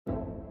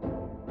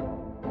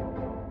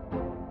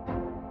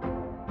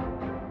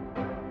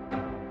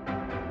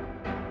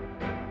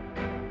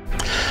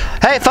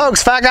Hey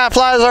folks, Fat Guy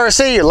Flies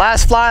RC,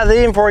 last fly of the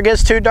evening before it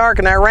gets too dark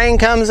and that rain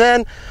comes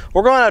in.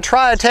 We're going to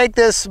try to take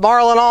this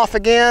Marlin off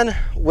again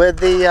with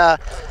the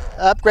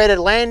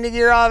upgraded landing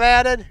gear I've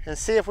added and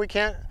see if we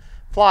can't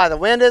fly. The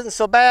wind isn't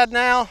so bad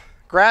now.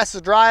 Grass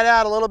has dried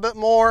out a little bit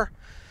more.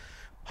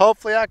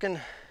 Hopefully I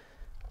can,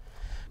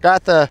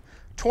 got the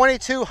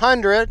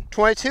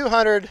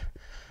 2200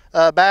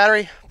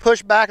 battery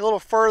pushed back a little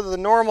further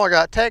than normal. I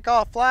got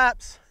takeoff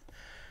flaps.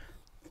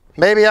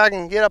 Maybe I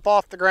can get up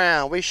off the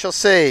ground. We shall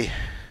see.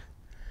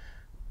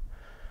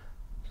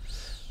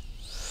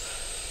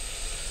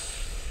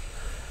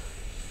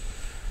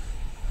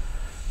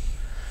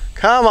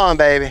 Come on,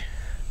 baby.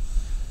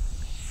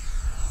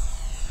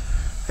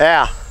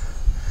 Yeah.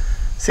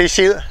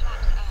 See,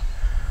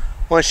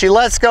 when she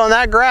lets go and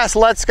that grass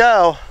lets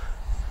go,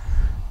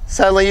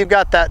 suddenly you've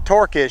got that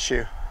torque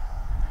issue.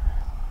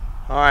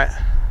 All right.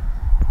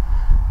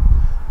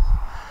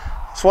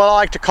 It's what I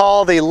like to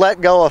call the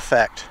let go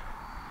effect.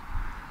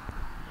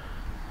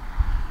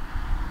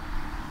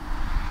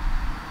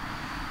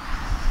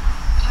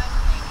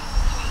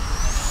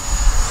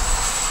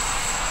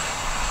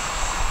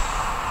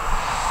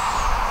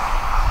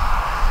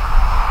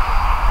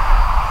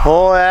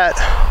 Oh, that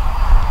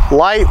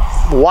light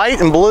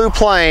white and blue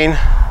plane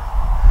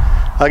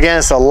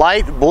against a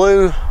light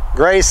blue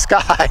gray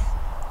sky.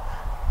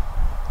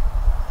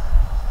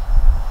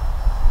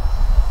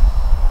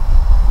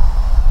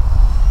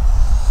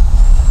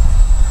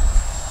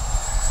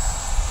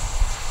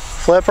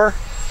 Flipper.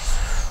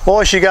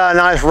 Boy, she got a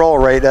nice roll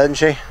rate, doesn't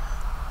she?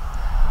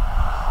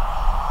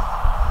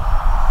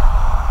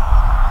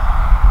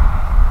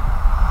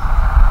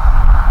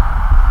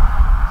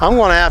 I'm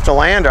going to have to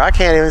land her. I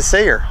can't even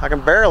see her. I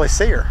can barely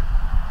see her.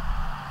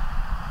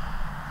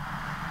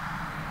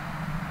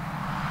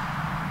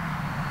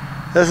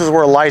 This is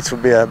where lights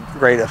would be a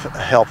great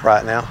help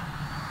right now.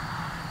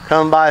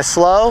 Come by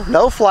slow,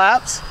 no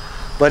flaps,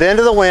 but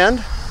into the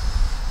wind.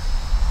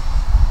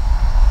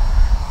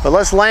 But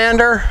let's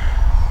land her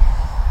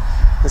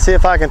and see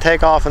if I can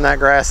take off in that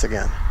grass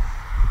again.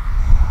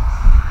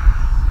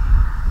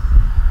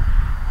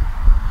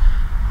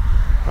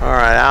 All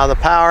right, out of the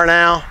power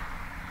now.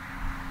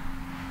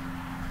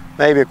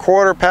 Maybe a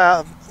quarter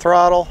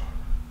throttle.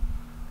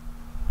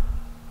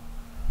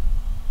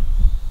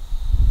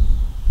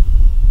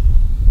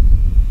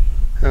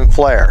 And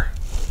flare.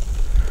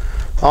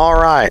 All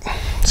right,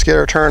 let's get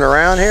her turned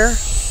around here.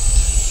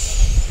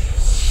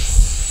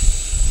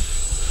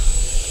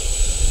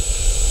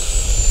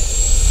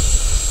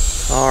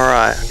 All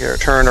right, get her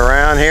turned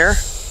around here.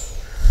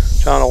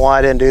 I don't know why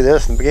I didn't do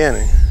this in the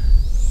beginning.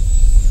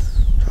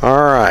 All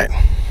right,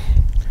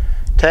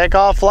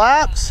 takeoff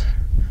flaps.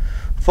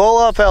 Full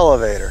up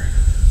elevator.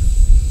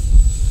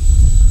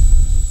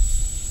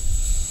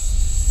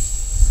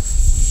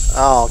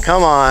 Oh,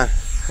 come on.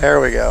 There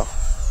we go.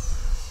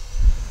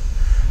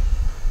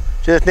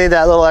 Just need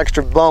that little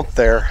extra bump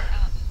there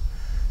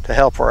to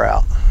help her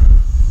out.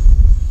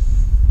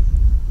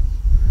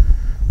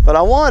 But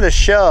I wanted to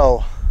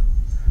show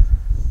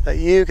that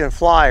you can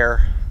fly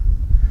her,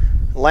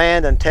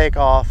 land and take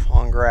off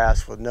on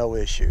grass with no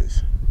issues.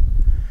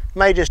 It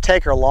may just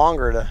take her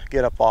longer to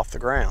get up off the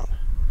ground.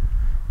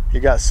 You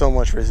got so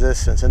much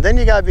resistance. And then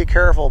you gotta be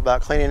careful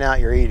about cleaning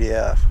out your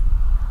EDF.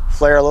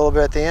 Flare a little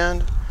bit at the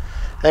end.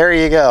 There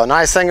you go.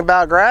 Nice thing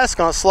about grass,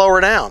 gonna slow her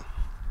down.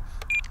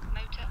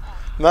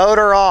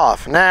 Motor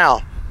off.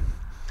 Now,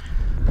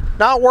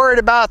 not worried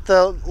about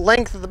the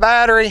length of the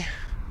battery.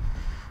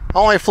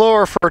 Only flew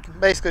her for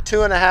basically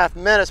 2.5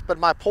 minutes, but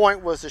my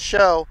point was to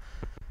show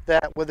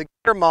that with the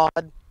gear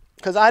mod,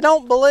 because I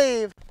don't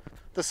believe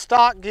the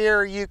stock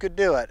gear you could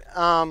do it.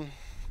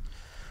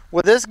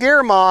 With this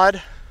gear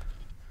mod,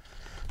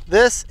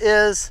 this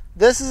is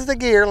the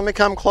gear. Let me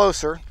come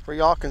closer where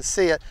y'all can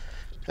see it.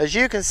 As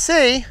you can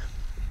see,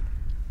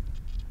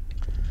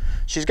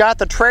 she's got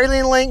the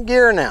trailing link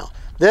gear now.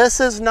 This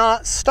is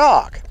not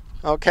stock,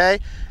 okay?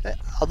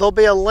 There'll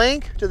be a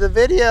link to the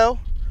video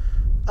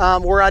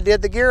where I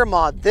did the gear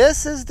mod.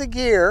 This is the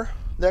gear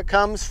that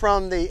comes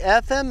from the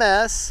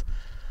FMS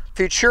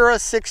Futura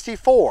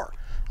 64.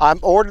 I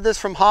ordered this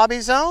from Hobby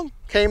Zone,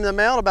 came in the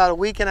mail in about a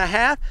week and a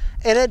half,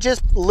 and it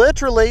just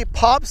literally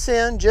pops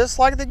in just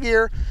like the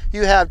gear.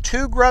 You have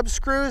 2 grub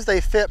screws.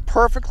 They fit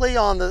perfectly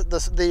on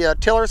the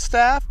tiller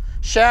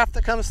shaft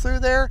that comes through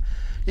there.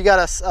 You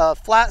got a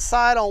flat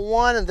side on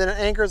one and then it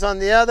anchors on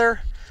the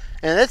other,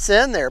 and it's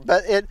in there.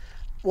 But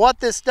what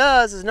this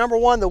does is, number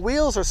one, the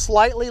wheels are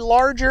slightly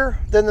larger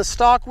than the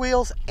stock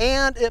wheels,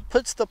 and it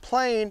puts the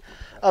plane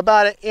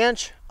about 1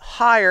 inch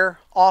higher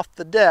off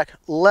the deck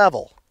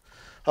level.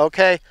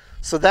 Okay,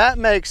 so that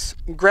makes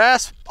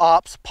grass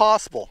ops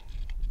possible.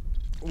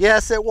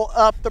 Yes, it will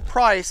up the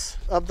price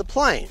of the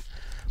plane,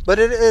 but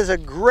it is a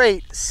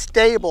great,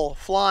 stable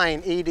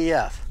flying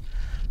EDF.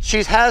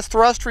 She has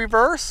thrust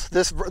reverse,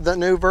 the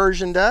new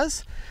version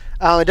does.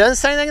 It doesn't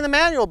say anything in the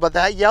manual, but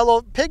that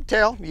yellow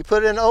pigtail, you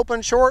put it in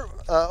open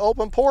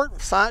port,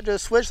 assign it to a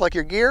switch like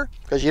your gear,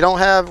 because you don't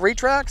have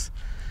retracts,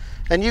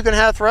 and you can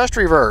have thrust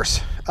reverse.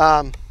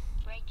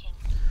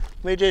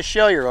 Let me just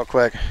show you real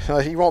quick. So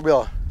you won't be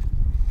able to.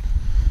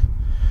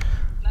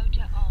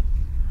 Motor on.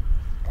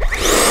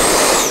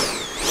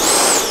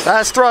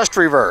 That's thrust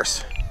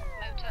reverse.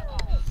 Motor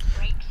on.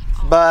 Brakes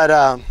on.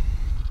 But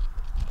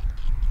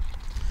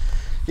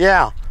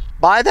yeah,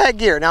 buy that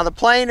gear. Now the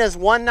plane is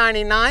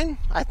 $199.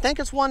 I think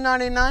it's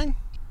 $199.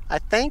 I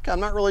think, I'm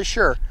not really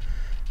sure.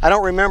 I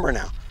don't remember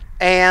now.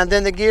 And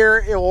then the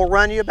gear, it will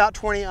run you about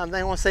 20, I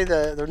want to say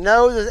the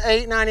nose is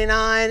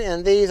 $8.99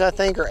 and these I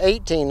think are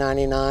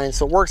 $18.99.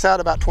 So it works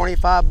out about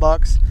 25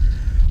 bucks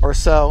or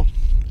so,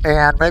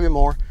 and maybe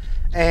more.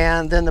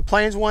 And then the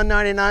plane's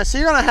 $199. So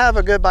you're gonna have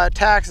a good, by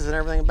taxes and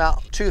everything,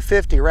 about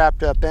 $250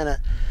 wrapped up in it.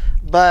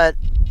 But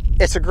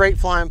it's a great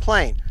flying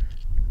plane.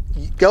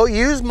 Go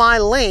use my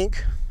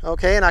link,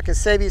 okay, and I can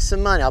save you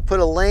some money. I'll put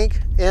a link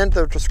in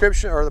the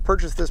description, or the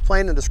purchase of this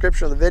plane in the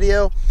description of the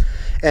video.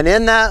 And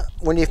in that,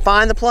 when you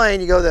find the plane,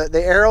 you go to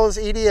the arrows,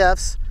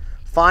 EDFs,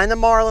 find the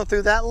Marlin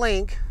through that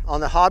link on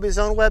the Hobby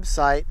Zone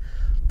website,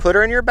 put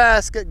her in your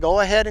basket, go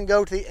ahead and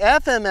go to the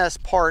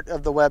FMS part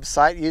of the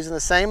website using the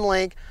same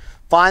link,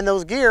 find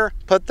those gear,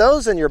 put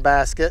those in your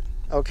basket,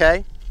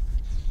 okay?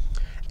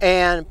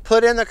 And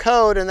put in the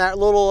code in that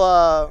little,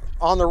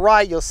 on the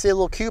right, you'll see a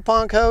little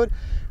coupon code.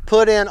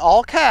 Put in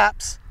all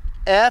caps,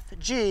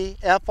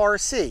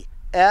 FGFRC,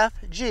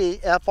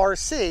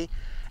 FGFRC,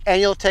 and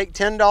you'll take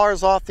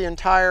 $10 off the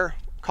entire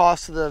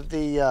cost of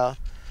the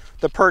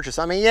purchase.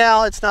 I mean,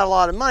 yeah, it's not a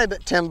lot of money,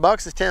 but 10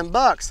 bucks is 10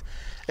 bucks.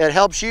 It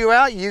helps you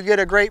out. You get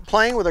a great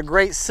plane with a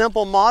great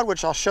simple mod,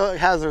 which I'll show.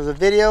 There's a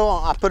video.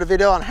 I put a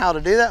video on how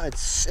to do that.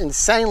 It's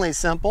insanely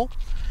simple,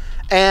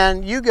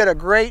 and you get a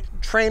great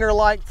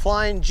trainer-like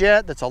flying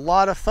jet that's a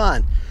lot of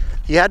fun.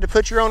 You had to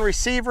put your own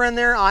receiver in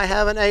there. I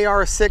have an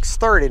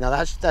AR630. Now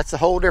that's a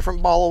whole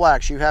different ball of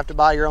wax. You have to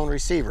buy your own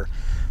receiver.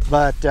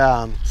 But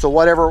so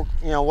whatever,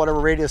 whatever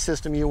radio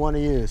system you want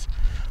to use.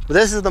 But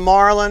this is the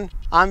Marlin.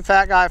 I'm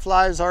Fat Guy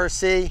Flies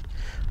RC.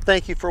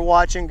 Thank you for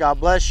watching. God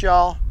bless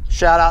y'all.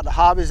 Shout out to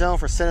Hobby Zone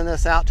for sending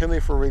this out to me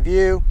for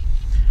review.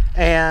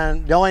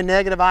 And the only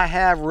negative I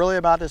have really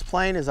about this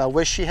plane is I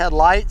wish she had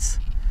lights.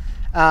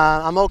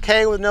 I'm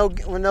okay with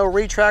no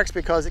retracts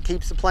because it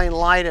keeps the plane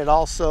light. It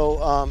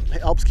also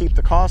helps keep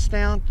the cost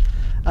down.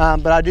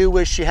 But I do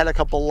wish she had a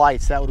couple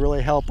lights. That would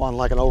really help on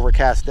like an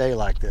overcast day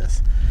like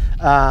this.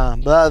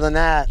 But other than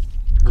that,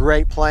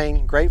 great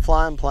plane, great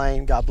flying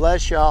plane. God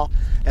bless y'all.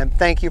 And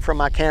thank you for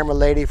my camera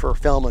lady for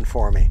filming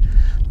for me.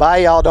 Bye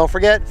y'all. Don't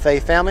forget,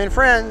 faith, family, and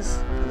friends,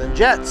 and then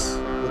jets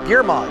with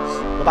gear mods.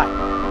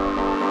 Bye-bye.